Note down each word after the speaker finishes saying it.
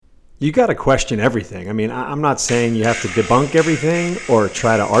You got to question everything. I mean, I'm not saying you have to debunk everything or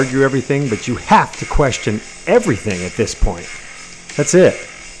try to argue everything, but you have to question everything at this point. That's it.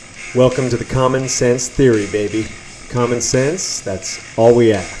 Welcome to the Common Sense Theory, baby. Common sense, that's all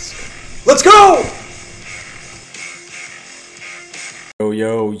we ask. Let's go!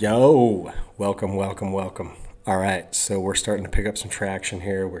 Yo. Welcome. All right, so we're starting to pick up some traction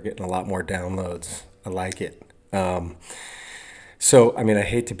here. We're getting a lot more downloads. I like it. So, I mean, I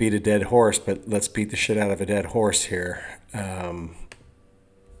hate to beat a dead horse, but let's beat the shit out of a dead horse here.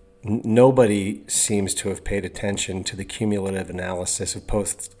 Nobody seems to have paid attention to the cumulative analysis of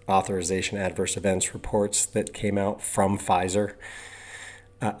post-authorization adverse events reports that came out from Pfizer.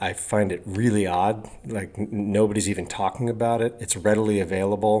 I find it really odd. Like, nobody's even talking about it. It's readily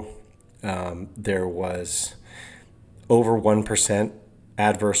available. There was over 1%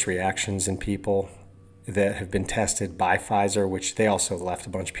 adverse reactions in people that have been tested by Pfizer, which they also left a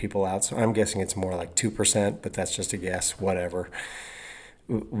bunch of people out. So I'm guessing it's more like 2%, but that's just a guess, whatever.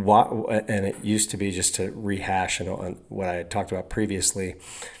 And it used to be, just to rehash on what I had talked about previously,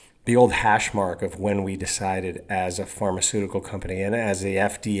 the old hash mark of when we decided as a pharmaceutical company and as the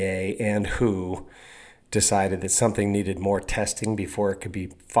FDA and WHO decided that something needed more testing before it could be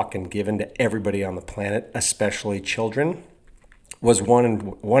fucking given to everybody on the planet, especially children, was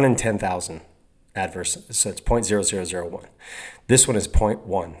 1 in 10,000 adverse. So it's 0.0001. This one is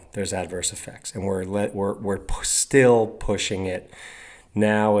 0.1. There's adverse effects, and we're still pushing it.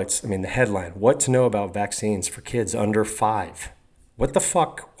 Now it's, I mean, the headline: what to know about vaccines for kids under 5. What the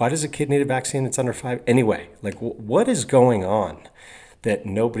fuck? Why does a kid need a vaccine that's under 5 anyway? Like, what is going on that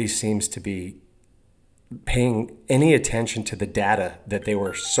nobody seems to be paying any attention to the data that they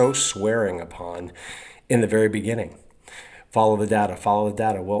were so swearing upon in the very beginning? Follow the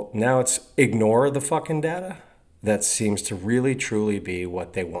data. Well, now it's ignore the fucking data. That seems to really, truly be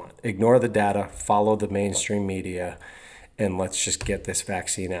what they want. Ignore the data, follow the mainstream media, and let's just get this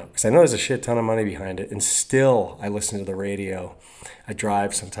vaccine out. Because I know there's a shit ton of money behind it, and still I listen to the radio. I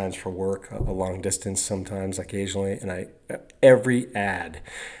drive sometimes for work, a long distance sometimes, occasionally, and every ad,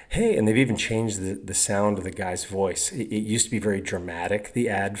 hey, and they've even changed the sound of the guy's voice. It used to be very dramatic, the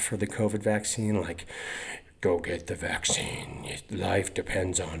ad for the COVID vaccine, like, go get the vaccine. Life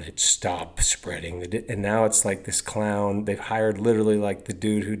depends on it. Stop spreading and now it's like this clown. They've hired literally like the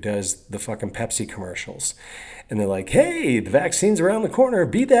dude who does the fucking Pepsi commercials. And they're like, hey, the vaccine's around the corner.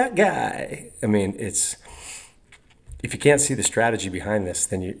 Be that guy. I mean, it's, if you can't see the strategy behind this,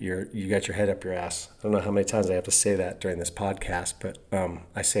 then you got your head up your ass. I don't know how many times I have to say that during this podcast, but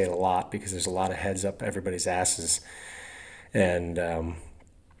I say it a lot because there's a lot of heads up everybody's asses. And,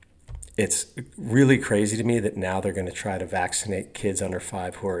 it's really crazy to me that now they're going to try to vaccinate kids under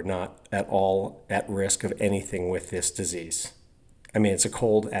 5 who are not at all at risk of anything with this disease. I mean, it's a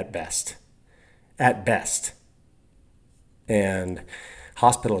cold at best. At best. And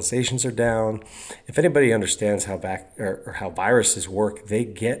hospitalizations are down. If anybody understands how how viruses work, they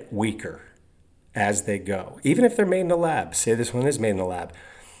get weaker as they go. Even if they're made in a lab. Say this one is made in a lab.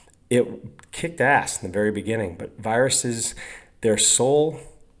 It kicked ass in the very beginning. But viruses, their sole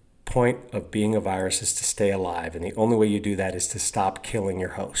point of being a virus is to stay alive, and the only way you do that is to stop killing your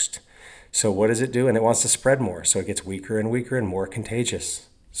host. So what does it do? And it wants to spread more, so it gets weaker and more contagious.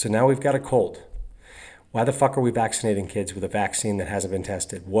 So now we've got a cold. Why the fuck are we vaccinating kids with a vaccine that hasn't been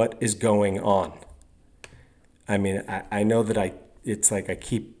tested? What is going on? I mean, I know that it's like I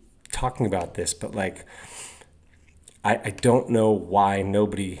keep talking about this, but like I don't know why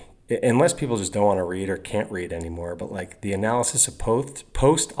nobody, unless people just don't want to read or can't read anymore, but like the analysis of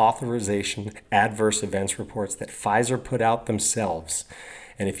post-authorization adverse events reports that Pfizer put out themselves.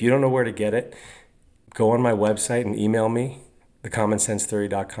 And if you don't know where to get it, go on my website and email me,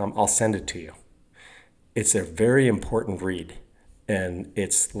 thecommonsensetheory.com. I'll send it to you. It's a very important read, and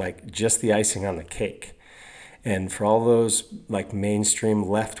it's like just the icing on the cake. And for all those like mainstream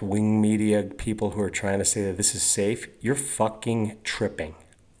left-wing media people who are trying to say that this is safe, you're fucking tripping.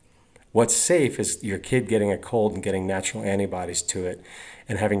 What's safe is your kid getting a cold and getting natural antibodies to it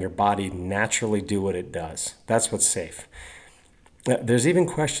and having your body naturally do what it does. That's what's safe. There's even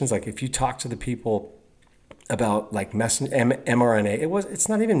questions like if you talk to the people about like mRNA, it's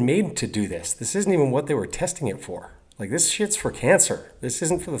not even made to do this. This isn't even what they were testing it for. Like, this shit's for cancer. This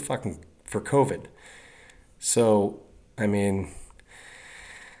isn't for for COVID. So, I mean,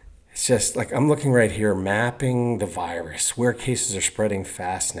 it's just like I'm looking right here, mapping the virus, where cases are spreading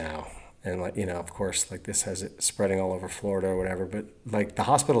fast now. And like, you know, of course, like this has it spreading all over Florida or whatever, but like the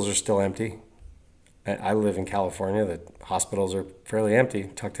hospitals are still empty. I live in California. The hospitals are fairly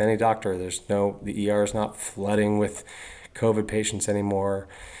empty. Talk to any doctor. The ER is not flooding with COVID patients anymore.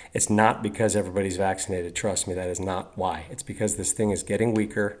 It's not because everybody's vaccinated. Trust me, that is not why. It's because this thing is getting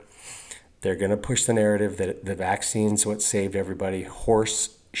weaker. They're going to push the narrative that the vaccine's what saved everybody.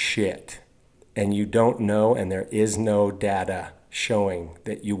 Horse shit. And you don't know, and there is no data showing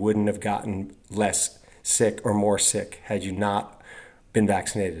that you wouldn't have gotten less sick or more sick had you not been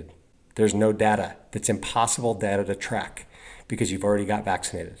vaccinated. There's no data. That's impossible data to track because you've already got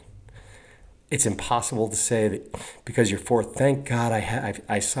vaccinated. It's impossible to say that because you're fourth. Thank God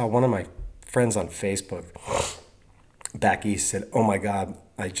I saw one of my friends on Facebook back east said, "Oh my God,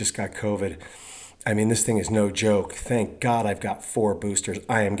 I just got COVID. I mean, this thing is no joke. Thank God I've got 4 boosters.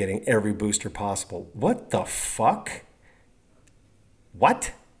 I am getting every booster possible." What the fuck?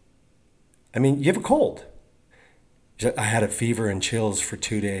 What? I mean, you have a cold. I had a fever and chills for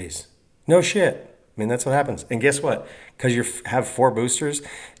 2 days. No shit. I mean, that's what happens. And guess what? Because you have 4 boosters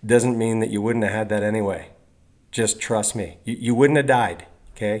doesn't mean that you wouldn't have had that anyway. Just trust me. You wouldn't have died,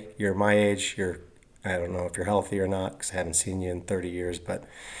 okay? You're my age. I don't know if you're healthy or not because I haven't seen you in 30 years. But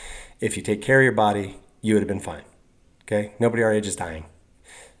if you take care of your body, you would have been fine, okay? Nobody our age is dying.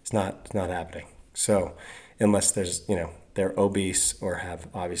 It's not happening. So unless there's, they're obese or have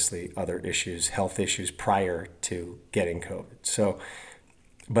obviously other issues, health issues prior to getting COVID. So,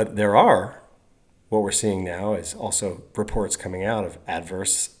 but what we're seeing now is also reports coming out of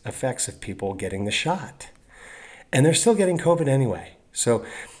adverse effects of people getting the shot. And they're still getting COVID anyway. So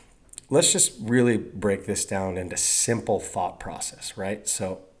let's just really break this down into simple thought process, right?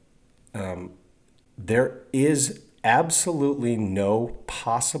 So there is absolutely no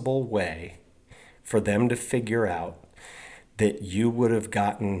possible way for them to figure out that you would have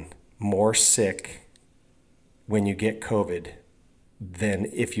gotten more sick when you get COVID than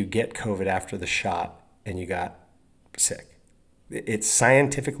if you get COVID after the shot and you got sick. It's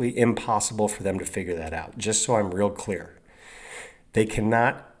scientifically impossible for them to figure that out, just so I'm real clear. They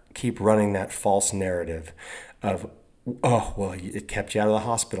cannot keep running that false narrative of, oh, well, it kept you out of the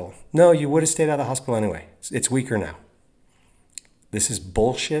hospital. No, you would have stayed out of the hospital anyway. It's weaker now. This is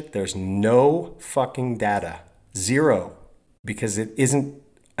bullshit. There's no fucking data. Zero. Because it isn't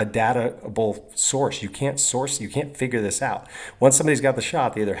a datable source. You can't figure this out. Once somebody's got the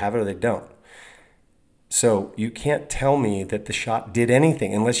shot, they either have it or they don't. So you can't tell me that the shot did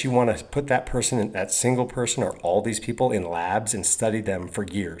anything unless you want to put that single person or all these people in labs and study them for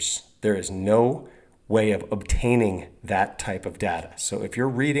years. There is no way of obtaining that type of data. So if you're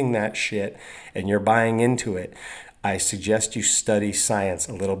reading that shit and you're buying into it, I suggest you study science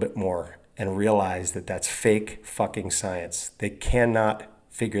a little bit more and realize that that's fake fucking science. They cannot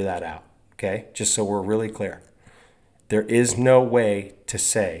figure that out, okay? Just so we're really clear. There is no way to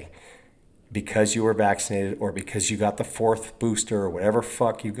say because you were vaccinated or because you got the 4th booster or whatever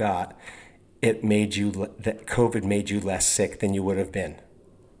fuck you got, that COVID made you less sick than you would have been.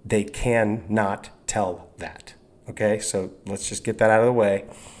 They cannot tell that, okay? So let's just get that out of the way.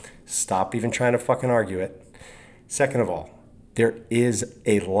 Stop even trying to fucking argue it. Second of all, there is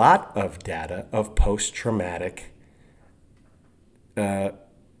a lot of data of post-traumatic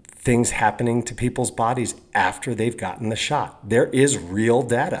things happening to people's bodies after they've gotten the shot. There is real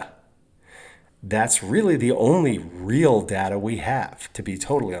data. That's really the only real data we have, to be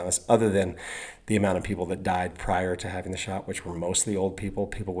totally honest, other than the amount of people that died prior to having the shot, which were mostly old people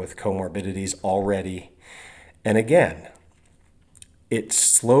with comorbidities already. And again, it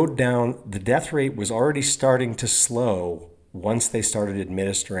slowed down. The death rate was already starting to slow once they started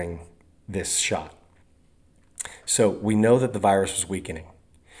administering this shot. So we know that the virus was weakening.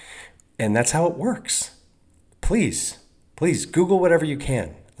 And that's how it works. Please Google whatever you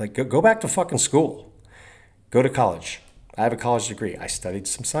can. Like go back to fucking school. Go to college. I have a college degree. I studied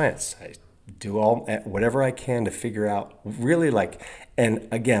some science. I do whatever I can to figure out really and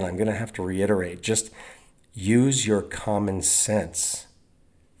again, I'm going to have to reiterate, just use your common sense.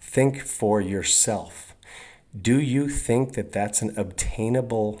 Think for yourself. Do you think that that's an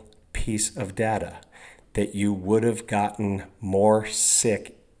obtainable piece of data, that you would have gotten more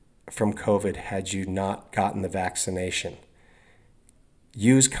sick from COVID had you not gotten the vaccination?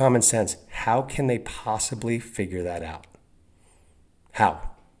 Use common sense. How can they possibly figure that out?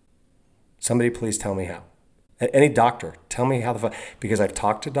 How? Somebody please tell me how. Any doctor, tell me how because I've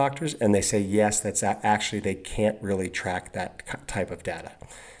talked to doctors and they say, yes, that's actually, they can't really track that type of data.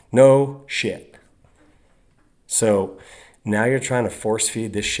 No shit. So now you're trying to force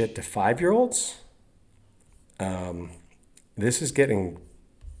feed this shit to 5-year-olds? This is getting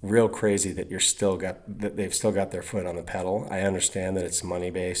real crazy that they've still got their foot on the pedal. I understand that it's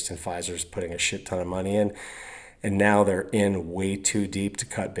money based and Pfizer's putting a shit ton of money in, and now they're in way too deep to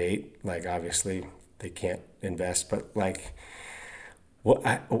cut bait. Like obviously they can't invest. But like,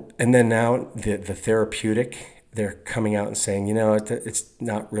 and then now the therapeutic, they're coming out and saying, it's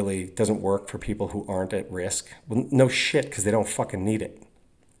not really, doesn't work for people who aren't at risk. Well, no shit, because they don't fucking need it.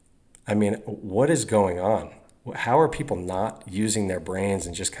 I mean, what is going on? How are people not using their brains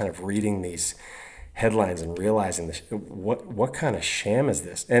and just kind of reading these headlines and realizing this? What kind of sham is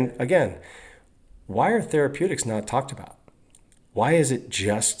this? And again, why are therapeutics not talked about? Why is it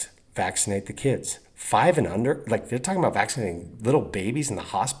just vaccinate the kids? 5 and under? Like, they're talking about vaccinating little babies in the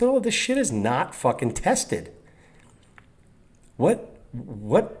hospital? This shit is not fucking tested.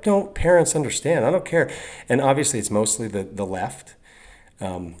 What don't parents understand? I don't care. And obviously it's mostly the left.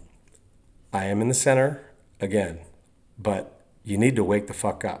 I am in the center again, but you need to wake the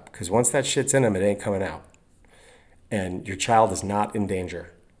fuck up, because once that shit's in them, it ain't coming out. And your child is not in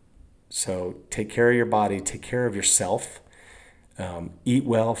danger. So take care of your body, take care of yourself, eat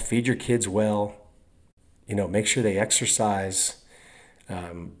well, feed your kids well, make sure they exercise,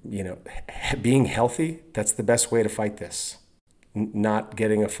 being healthy, that's the best way to fight this. Not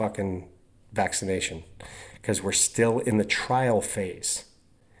getting a fucking vaccination, because we're still in the trial phase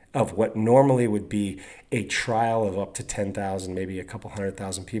of what normally would be a trial of up to 10,000, maybe a couple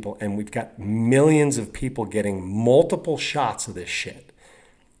 100,000 people. And we've got millions of people getting multiple shots of this shit.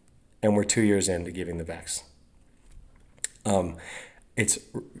 And we're 2 years into giving the vax.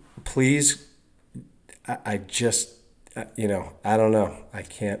 Please, I just, I don't know. I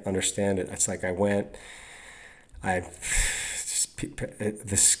can't understand it. It's like the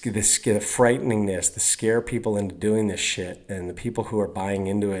frighteningness, the scare people into doing this shit, and the people who are buying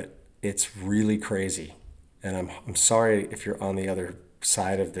into it, it's really crazy. And I'm sorry if you're on the other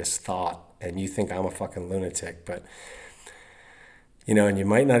side of this thought and you think I'm a fucking lunatic, but and you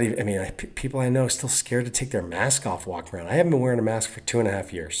might not even, people I know are still scared to take their mask off walking around. I haven't been wearing a mask for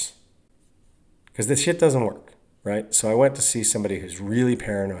 2.5 years because this shit doesn't work, right? So I went to see somebody who's really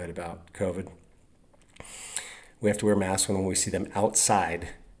paranoid about COVID. We have to wear masks when we see them outside,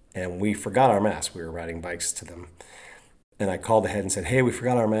 and we forgot our masks. We were riding bikes to them. And I called ahead and said, hey, we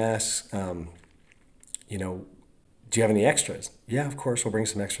forgot our masks. Do you have any extras? Yeah, of course, we'll bring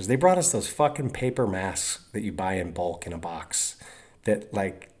some extras. They brought us those fucking paper masks that you buy in bulk in a box that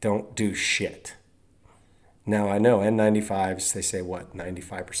don't do shit. Now I know N95s, they say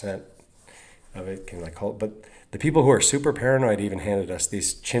 95% of it can hold, but the people who are super paranoid even handed us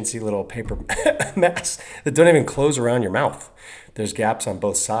these chintzy little paper masks that don't even close around your mouth. There's gaps on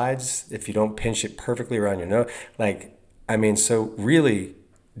both sides if you don't pinch it perfectly around your nose. So really,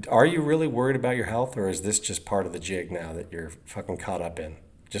 are you really worried about your health, or is this just part of the jig now that you're fucking caught up in?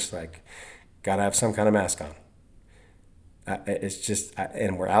 Just gotta have some kind of mask on.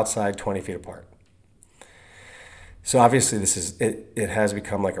 And we're outside 20 feet apart. So obviously it has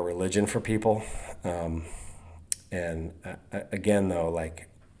become like a religion for people. And again, though,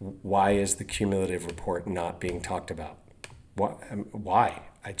 why is the cumulative report not being talked about? Why?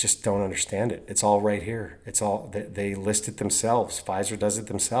 I just don't understand it. It's all right here. It's all, they list it themselves. Pfizer does it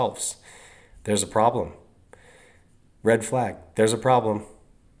themselves. There's a problem. Red flag. There's a problem.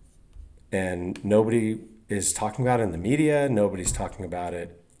 And nobody is talking about it in the media. Nobody's talking about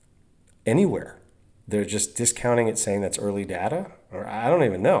it anywhere. They're just discounting it, saying that's early data. Or I don't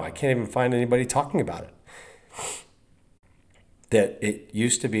even know. I can't even find anybody talking about it. That it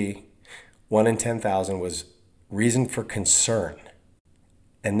used to be 1 in 10,000 was reason for concern.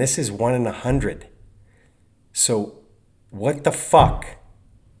 And this is 1 in 100. So what the fuck?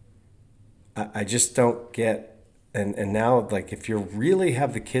 I just don't get. And now, if you really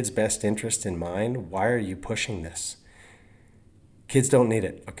have the kid's best interest in mind, why are you pushing this? Kids don't need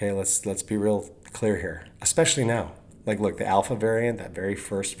it. Okay, let's be real clear here. Especially now. Look, the alpha variant, that very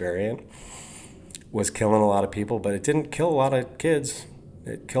first variant, was killing a lot of people, but it didn't kill a lot of kids.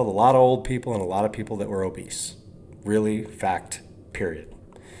 It killed a lot of old people and a lot of people that were obese. Really, fact, period.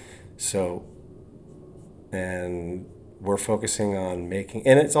 So, and we're focusing on making,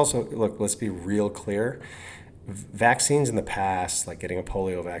 and it's also, look, let's be real clear. Vaccines in the past, like getting a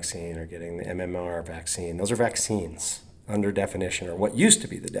polio vaccine or getting the MMR vaccine, those are vaccines under definition, or what used to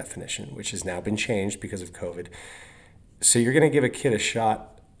be the definition, which has now been changed because of COVID. So you're going to give a kid a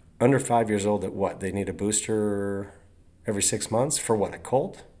shot under 5 years old at what? They need a booster every 6 months for what? A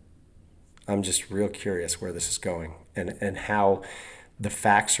cold? I'm just real curious where this is going and how the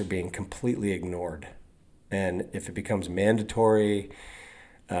facts are being completely ignored. And if it becomes mandatory,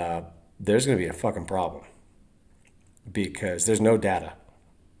 there's going to be a fucking problem because there's no data.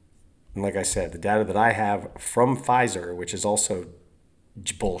 And like I said, the data that I have from Pfizer, which is also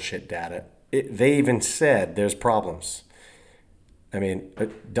bullshit data, they even said there's problems. I mean,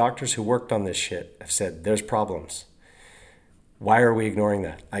 doctors who worked on this shit have said there's problems. Why are we ignoring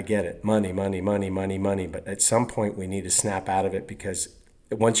that? I get it. Money, money, money, money, money. But at some point, we need to snap out of it, because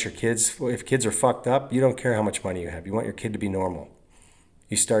once if kids are fucked up, you don't care how much money you have. You want your kid to be normal.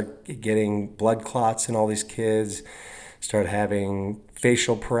 You start getting blood clots in all these kids, start having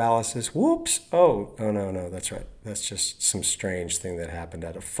facial paralysis. Whoops. Oh, no, that's right. That's just some strange thing that happened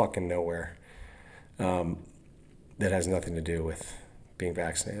out of fucking nowhere. That has nothing to do with being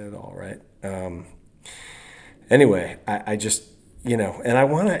vaccinated at all, right? Anyway, I just, and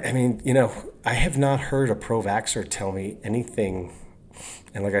I have not heard a pro-vaxxer tell me anything.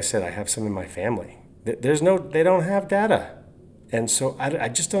 And like I said, I have some in my family. They don't have data. And so I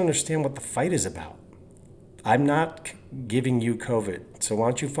just don't understand what the fight is about. I'm not giving you COVID, so why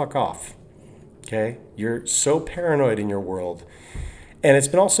don't you fuck off? Okay? You're so paranoid in your world. And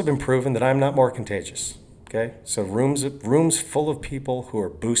it's also been proven that I'm not more contagious. Okay? So rooms full of people who are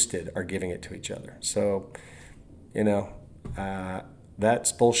boosted are giving it to each other. So,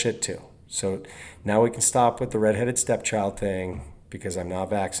 that's bullshit too. So now we can stop with the redheaded stepchild thing, because I'm not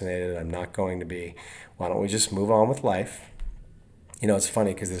vaccinated. I'm not going to be. Why don't we just move on with life? It's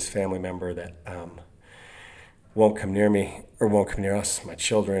funny because this family member that won't come near me, or won't come near us, my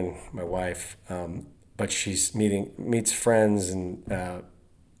children, my wife, but she's meets friends and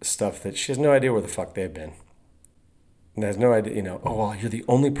stuff that she has no idea where the fuck they've been. And has no idea, oh, well, you're the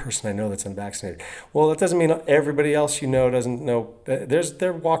only person I know that's unvaccinated. Well, that doesn't mean everybody else doesn't know.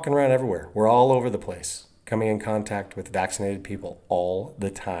 They're walking around everywhere. We're all over the place, coming in contact with vaccinated people all the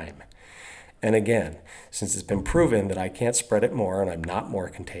time. And again, since it's been proven that I can't spread it more and I'm not more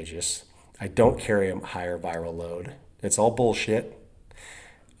contagious, I don't carry a higher viral load. It's all bullshit.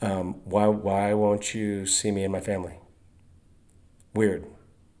 Why won't you see me and my family? Weird.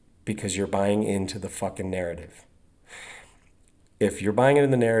 Because you're buying into the fucking narrative. If you're buying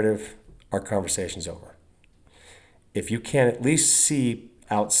into the narrative, our conversation's over. If you can't at least see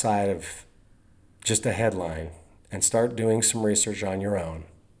outside of just a headline and start doing some research on your own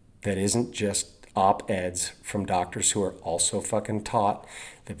that isn't just op-eds from doctors who are also fucking taught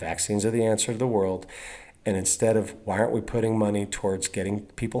that vaccines are the answer to the world, and instead of why aren't we putting money towards getting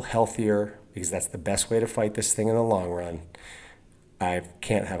people healthier, because that's the best way to fight this thing in the long run, I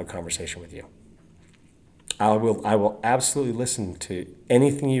can't have a conversation with you. I will absolutely listen to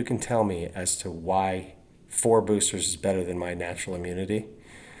anything you can tell me as to why 4 boosters is better than my natural immunity.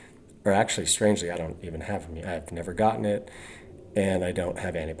 Or actually, strangely, I don't even have them. I've never gotten it, and I don't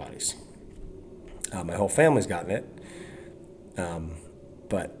have antibodies. My whole family's gotten it.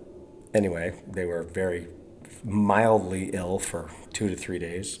 But anyway, they were very mildly ill for 2 to 3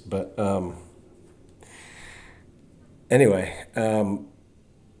 days. But anyway,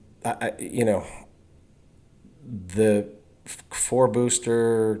 the 4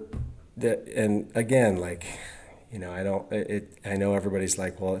 booster, and again, I know everybody's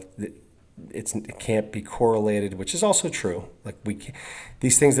like, well, it can't be correlated, which is also true.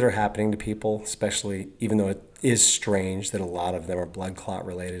 These things that are happening to people, especially, even though it is strange that a lot of them are blood clot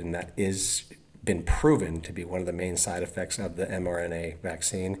related, and that is been proven to be one of the main side effects of the mRNA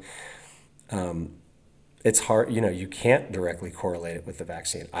vaccine. It's hard, you can't directly correlate it with the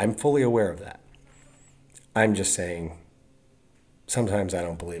vaccine. I'm fully aware of that. I'm just saying, sometimes I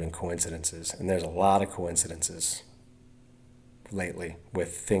don't believe in coincidences, and there's a lot of coincidences lately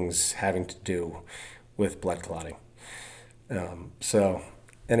with things having to do with blood clotting. So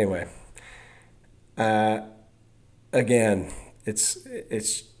anyway, again, it's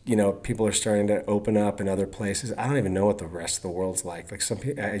people are starting to open up in other places. I don't even know what the rest of the world's like. Like some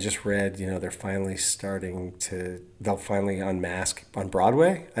people, I just read, they'll finally unmask on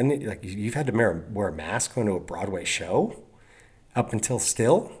Broadway. You've had to wear a mask going to a Broadway show up until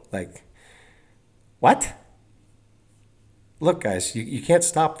still? What? Look, guys, you can't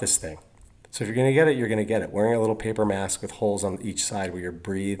stop this thing. So if you're going to get it, you're going to get it. Wearing a little paper mask with holes on each side where you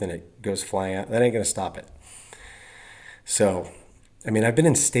breathe and it goes flying out, that ain't going to stop it. So, I've been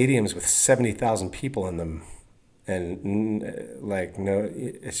in stadiums with 70,000 people in them, and no,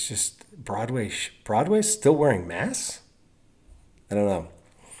 it's just Broadway's still wearing masks? I don't know.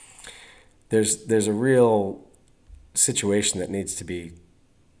 There's a real situation that needs to be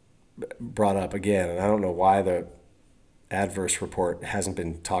brought up again, and I don't know why the adverse report hasn't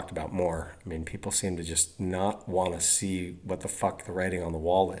been talked about more. People seem to just not want to see what the fuck the writing on the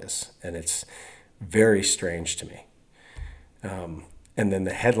wall is, and it's very strange to me. And then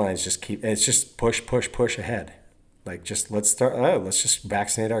the headlines it's just push ahead. Let's just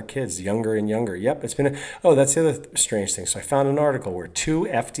vaccinate our kids younger and younger. Yep, that's the other strange thing. So I found an article where 2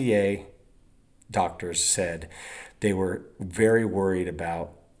 FDA doctors said they were very worried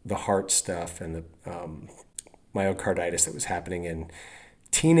about the heart stuff and the myocarditis that was happening in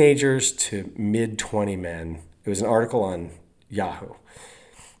teenagers to mid-20 men. It was an article on Yahoo.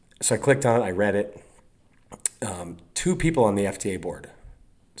 So I clicked on it, I read it. Two people on the FDA board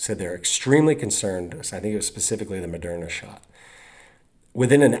said they're extremely concerned. So I think it was specifically the Moderna shot.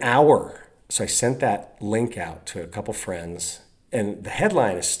 Within an hour, so I sent that link out to a couple friends, and the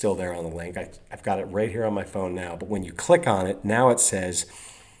headline is still there on the link. I've got it right here on my phone now. But when you click on it, now it says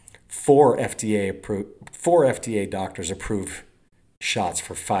four FDA doctors approve shots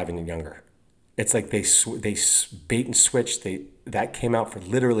for 5 and younger. It's like they bait and switch. That came out for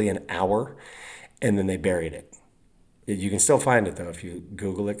literally an hour, and then they buried it. You can still find it though if you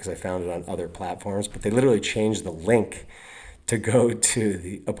Google it, because I found it on other platforms. But they literally changed the link to go to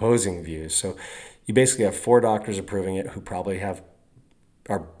the opposing views. So you basically have 4 doctors approving it who probably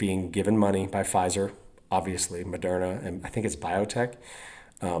are being given money by Pfizer, obviously Moderna, and I think it's biotech,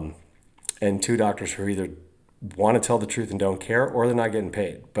 and 2 doctors who either want to tell the truth and don't care, or they're not getting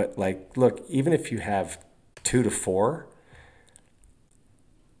paid. But like, look, even if you have 2 to 4,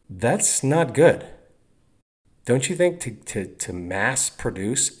 that's not good. Don't you think to mass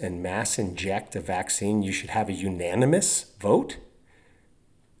produce and mass inject a vaccine, you should have a unanimous vote?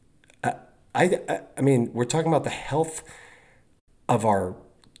 I mean, we're talking about the health of our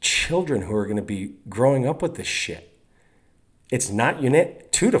children who are going to be growing up with this shit. It's not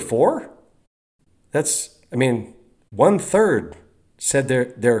 2 to 4? That's, I mean, 1/3 said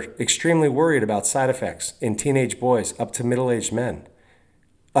they're extremely worried about side effects in teenage boys up to middle-aged men.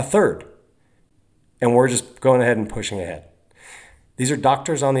 1/3. And we're just going ahead and pushing ahead. These are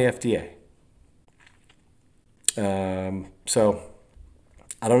doctors on the FDA. So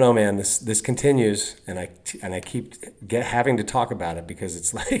I don't know, man. This continues, and I keep having to talk about it because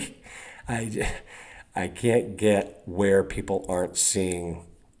it's like I can't get where people aren't seeing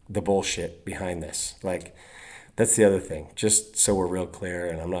the bullshit behind this. Like, that's the other thing. Just so we're real clear,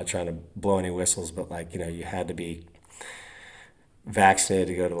 and I'm not trying to blow any whistles, but like, you had to be vaccinated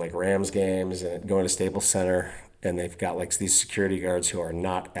to go to like Rams games and go into Staples Center, and they've got like these security guards who are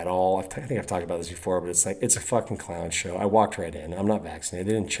not at all. I think I've talked about this before, but it's like, it's a fucking clown show. I walked right in. I'm not vaccinated.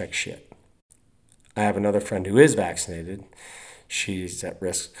 They didn't check shit. I have another friend who is vaccinated. She's at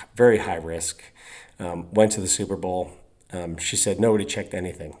risk, very high risk. Went to the Super Bowl. She said nobody checked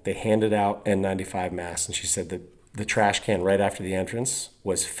anything. They handed out N95 masks, and she said that the trash can right after the entrance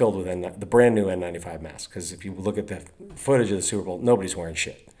was filled with the brand new N95 masks. Because if you look at the footage of the Super Bowl, nobody's wearing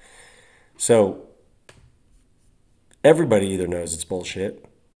shit. So everybody either knows it's bullshit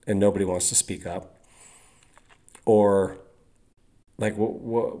and nobody wants to speak up, or like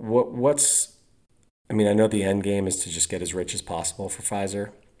what's, I mean, I know the end game is to just get as rich as possible for Pfizer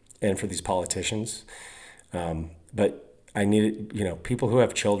and for these politicians. But I need it, people who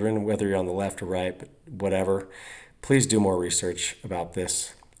have children, whether you're on the left or right, but whatever, please do more research about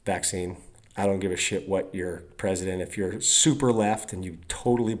this vaccine. I don't give a shit what your president, if you're super left and you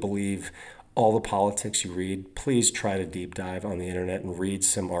totally believe all the politics you read, please try to deep dive on the internet and read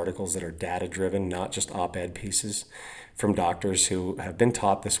some articles that are data driven, not just op-ed pieces from doctors who have been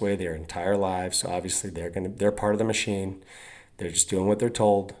taught this way their entire lives. So obviously they're part of the machine. They're just doing what they're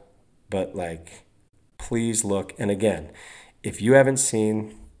told. But like, please look. And again, if you haven't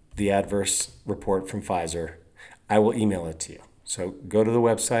seen the adverse report from Pfizer, I will email it to you. So go to the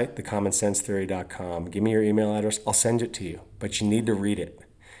website, thecommonsensetheory.com. Give me your email address. I'll send it to you. But you need to read it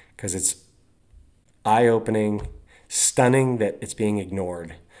because it's eye-opening, stunning that it's being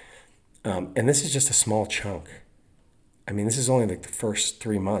ignored. And this is just a small chunk. I mean, this is only like the first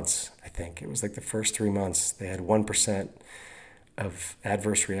 3 months, I think. It was like the first 3 months. They had 1% of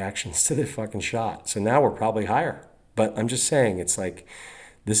adverse reactions to the fucking shot. So now we're probably higher. But I'm just saying, it's like,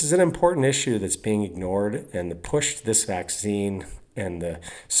 this is an important issue that's being ignored, and the push to this vaccine and the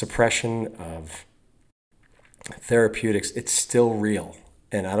suppression of therapeutics, it's still real.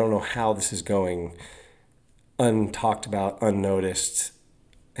 And I don't know how this is going untalked about, unnoticed,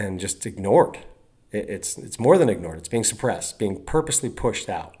 and just ignored. It's more than ignored. It's being suppressed, being purposely pushed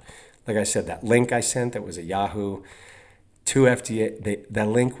out. Like I said, that link I sent that was a Yahoo to FDA, that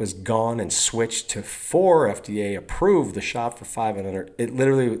link was gone and switched to 4 FDA approved the shot for 5 and under. It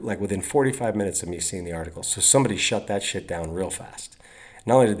literally, like within 45 minutes of me seeing the article. So somebody shut that shit down real fast.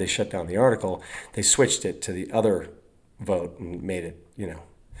 Not only did they shut down the article, they switched it to the other vote and made it,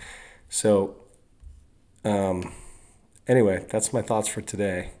 So anyway, that's my thoughts for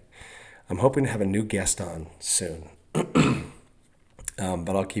today. I'm hoping to have a new guest on soon.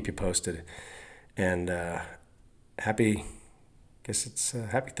 But I'll keep you posted. And happy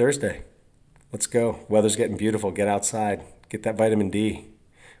Thursday. Let's go. Weather's getting beautiful. Get outside. Get that vitamin D.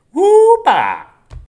 Woo-bah!